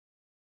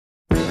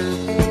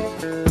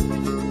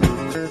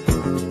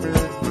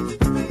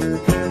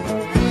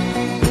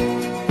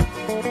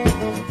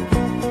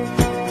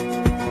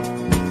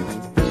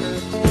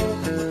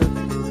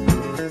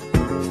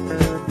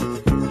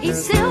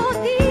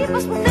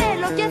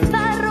και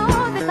θαρώ,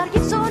 δεν θα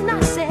αργήσω να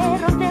σε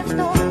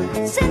ερωτευτώ.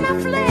 Σε ένα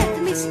φλερτ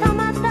μη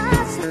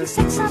σταματάς, έχεις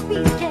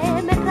εξαπεί και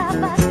με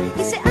τραβάς.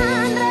 Είσαι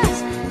άντρας,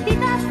 τι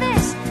τα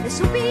θες, δεν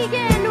σου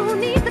πηγαίνουν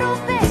οι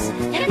τροφές.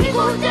 Γιατί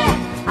ούτε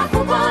αφού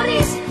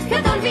μπορείς, πιο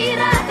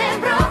τολμηρά δεν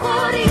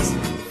προχωρείς.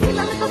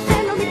 Φίλα με το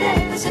θέλω, μη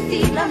τρέπεσαι,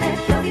 φίλα με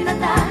πιο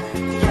δυνατά,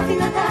 πιο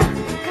δυνατά.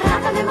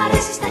 Κράτα με, μ'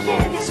 αρέσει στα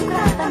χέρια σου,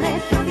 κράτα με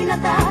πιο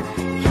δυνατά,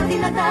 πιο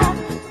δυνατά.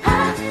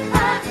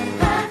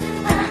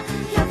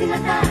 Πιο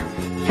δυνατά,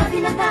 πιο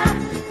δυνατά,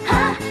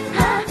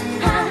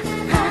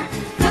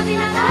 πιο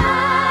δυνατά.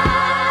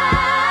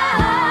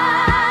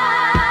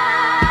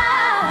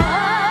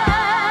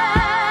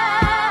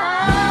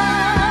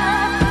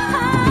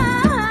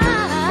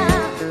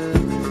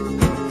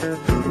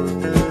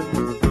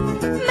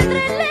 Με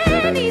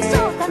τρελαίνεις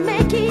όταν με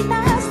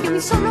κοιτάς, πιο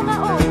μισόλογα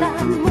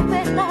όταν μου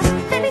πετάς.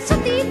 Θέλεις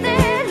ό,τι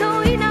θέλω,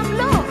 είναι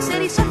απλό,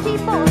 ξέρεις όχι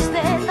πως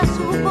δεν θα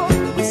σου πω.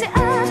 Είσαι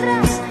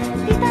άντρας,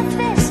 τι τα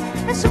θες,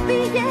 δεν σου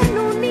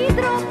πηγαίνουν οι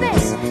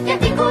τροφές.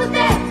 Γιατί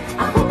ούτε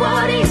αφού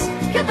μπορείς,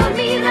 πιο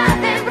τολμηρά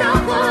δεν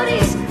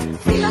προχωρείς.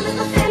 Φίλα με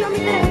το θέλω, μη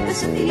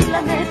τρέπεσαι, φίλα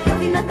με πιο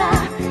δυνατά,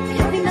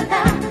 πιο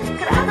δυνατά.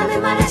 Κράτα με,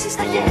 μ' αρέσει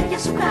στα χέρια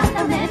σου,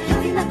 κράτα με πιο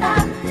δυνατά,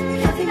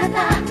 πιο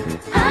δυνατά.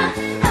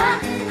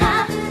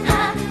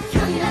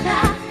 Πιο δυνατά,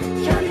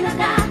 πιο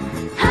δυνατά,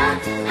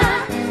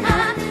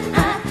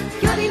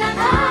 πιο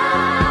δυνατά.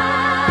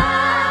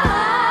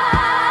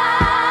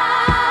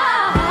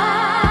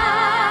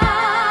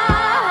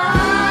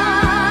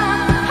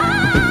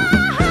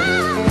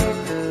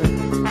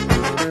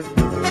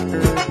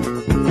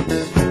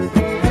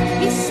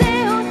 Είσαι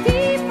ο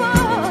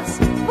τύπος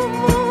που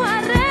μου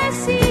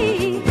αρέσει,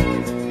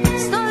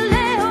 στο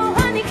λέω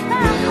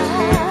ανοιχτά.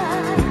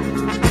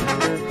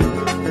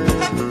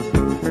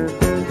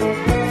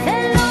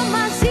 Θέλω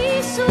μαζί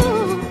σου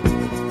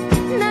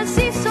να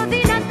ζήσω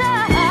δυνατά,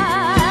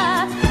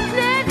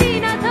 ναι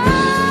δυνατά.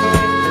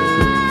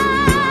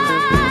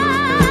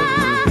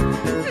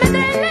 Με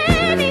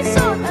τρελαίνεις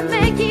όταν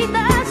με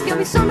κοιτάς, πιο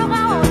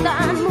μισόλογα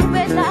όταν μου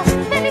πετάς.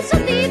 Θέλεις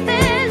ό,τι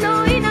θέλω,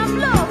 είναι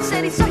απλό,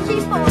 ξέρεις όχι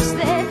πως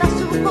δεν θα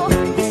σου πω.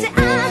 Είσαι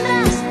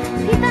άντρας,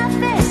 τι τα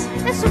θες,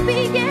 δεν σου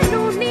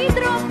πηγαίνουν οι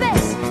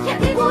τροφές.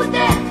 Γιατί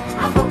ούτε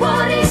αφού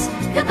μπορείς,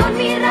 πιο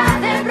τολμηρά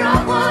δεν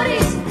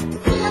προχωρείς.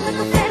 Φίλα με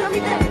το θέλω, μη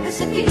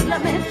τρέπεσαι, φίλα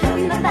με πιο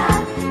δυνατά,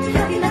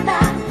 πιο δυνατά.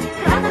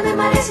 Κράτα με,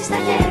 μ' αρέσει στα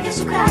χέρια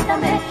σου, κράτα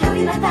με πιο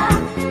δυνατά,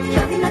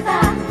 πιο δυνατά.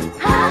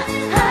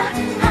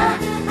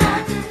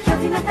 Πιο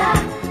δυνατά,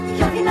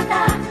 πιο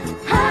δυνατά,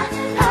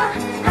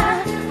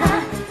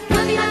 πιο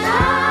δυνατά.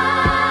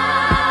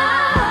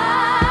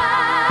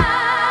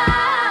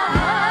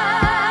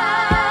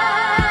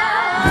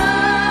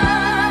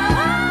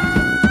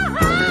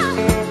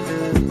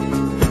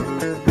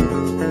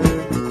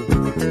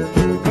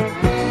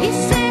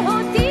 Είσαι ο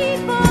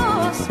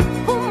τύπος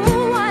που μου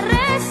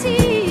αρέσει,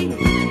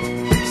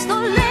 στο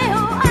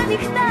λέω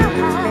ανοιχτά.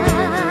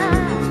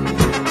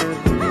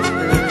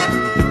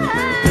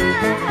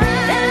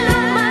 Θέλω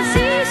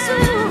μαζί σου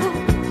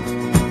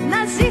να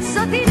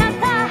ζήσω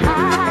δυνατά,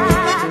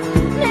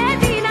 ναι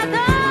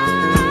δυνατά.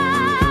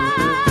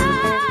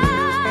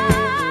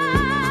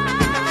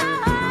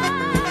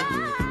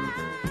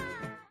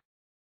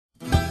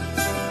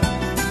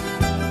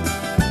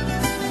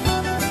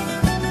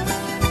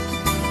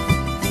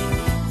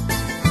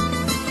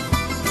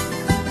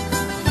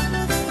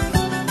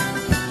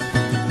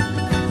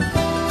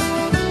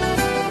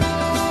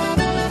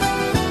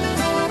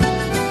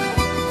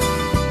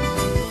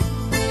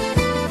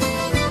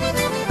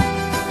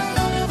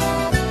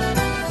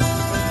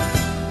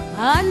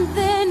 Αν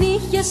δεν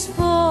είχες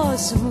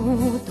φως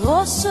μου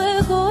τόσο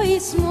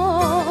εγωισμό,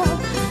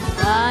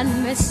 αν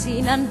με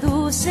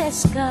συναντούσες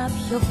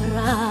κάποιο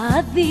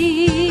βράδυ,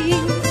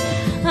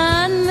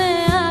 αν με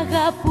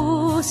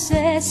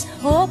αγαπούσες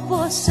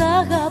όπως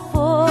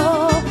αγαπώ,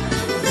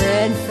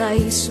 δεν θα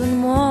ήσουν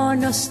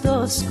μόνο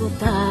στο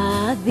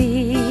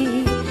σκοτάδι,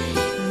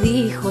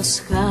 δίχως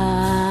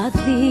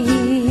χάδι.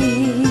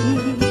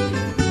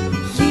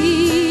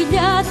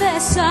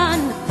 Χιλιάδες σαν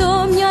το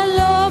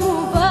μυαλό μου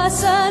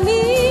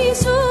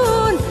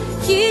βασανίζουν,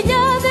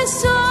 χιλιάδες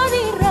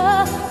όνειρα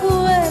που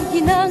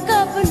έγιναν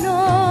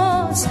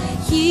καπνός,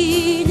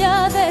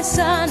 χιλιάδες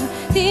σαν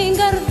την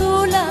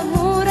καρδούλα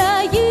μου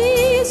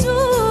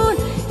ραγίζουν.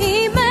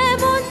 Είμαι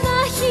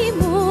μονάχη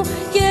μου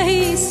και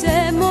είσαι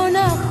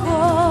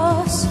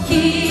μοναχός.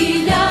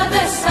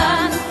 Χιλιάδες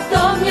σαν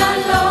το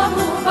μυαλό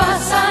μου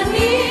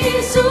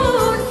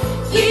βασανίζουν,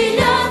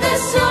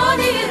 χιλιάδες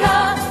όνειρα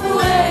που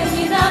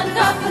έγιναν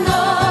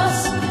καπνός,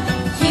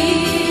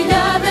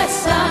 χιλιάδες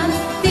σαν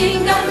την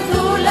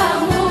καρδούλα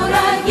μου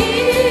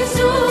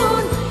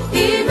ραγίζουν.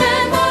 Είμαι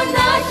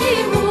μονάχη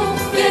μου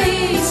και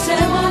είσαι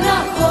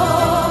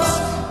μοναχός.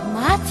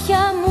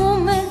 Μάτια μου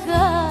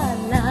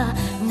μεγάλα,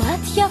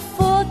 μάτια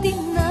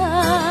φωτεινά,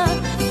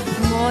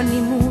 μόνη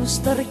μου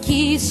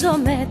στορκίζω,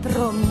 με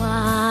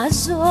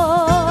τρομάζω.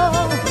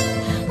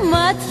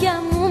 Μάτια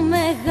μου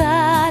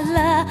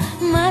μεγάλα,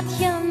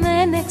 μάτια με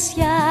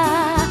νεξιά,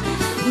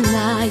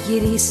 να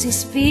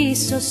γυρίσεις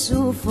πίσω,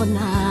 σου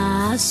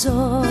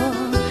φωνάζω,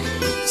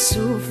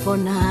 σου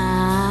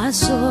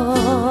φωνάζω.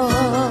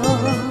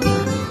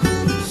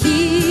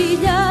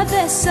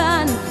 Χιλιάδες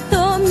σαν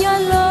το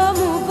μυαλό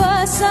μου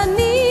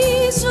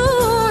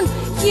βασανίζουν,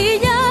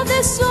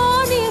 χιλιάδες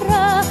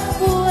όνειρα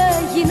που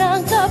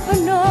έγιναν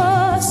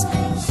καπνός,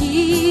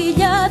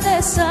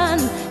 χιλιάδες σαν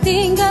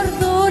την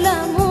καρδούλα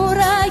μου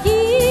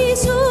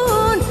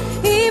ραγίζουν.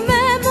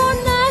 Είμαι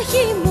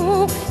μονάχη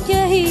μου και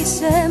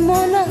είσαι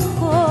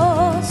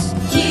μοναχός.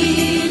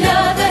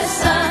 Χιλιάδες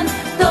σαν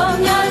το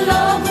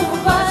μυαλό μου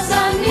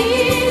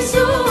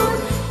βασανίζουν,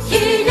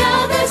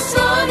 χιλιάδες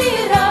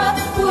όνειρα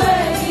που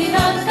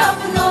έγιναν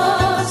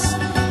καπνός,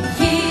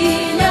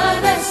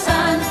 χιλιάδες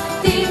σαν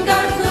την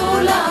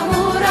καρδούλα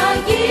μου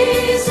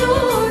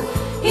ραγίζουν.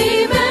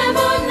 Είμαι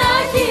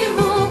μονάχη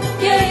μου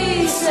και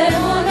είσαι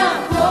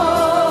μοναχός.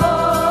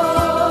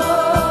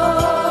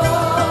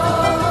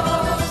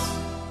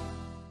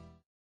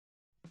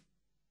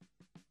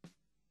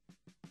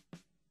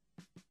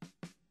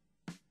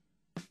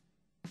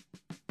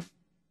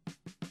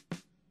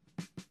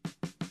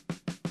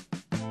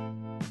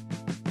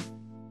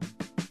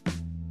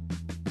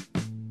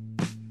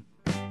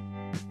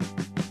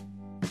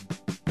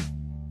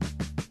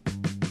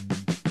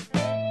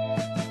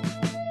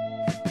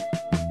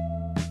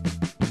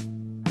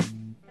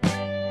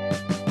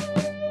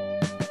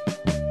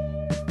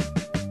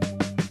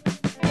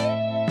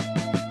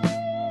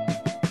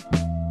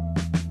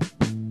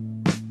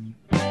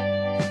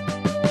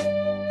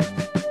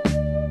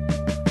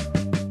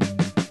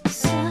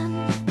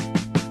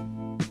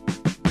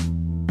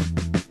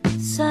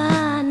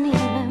 Σαν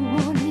είμαι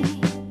μόνη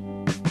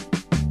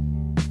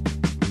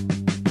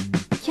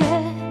και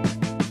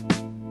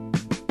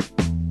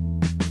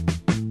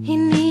η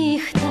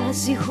νύχτα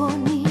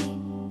ζυγώνει.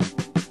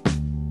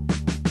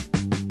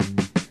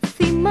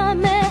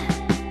 Θυμάμαι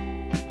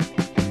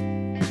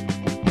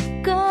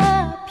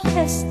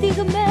κάποιες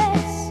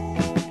στιγμές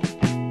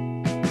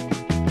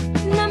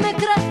να με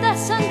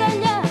κρατάς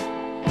αγκαλιά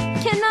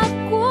και να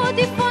ακούω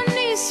τη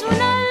φωνή σου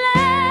να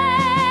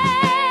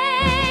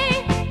λέει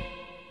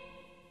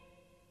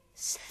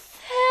σε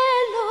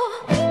θέλω.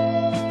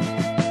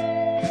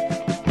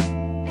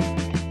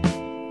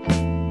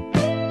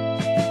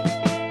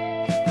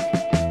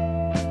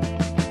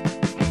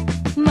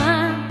 Μα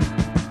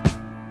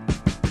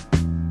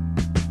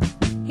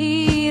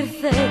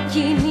ήρθε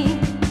εκείνη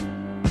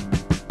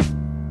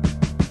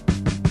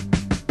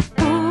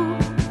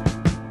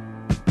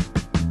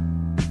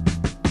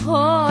που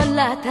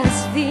όλα τα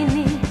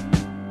σβήνει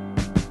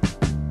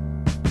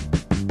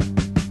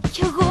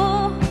κι εγώ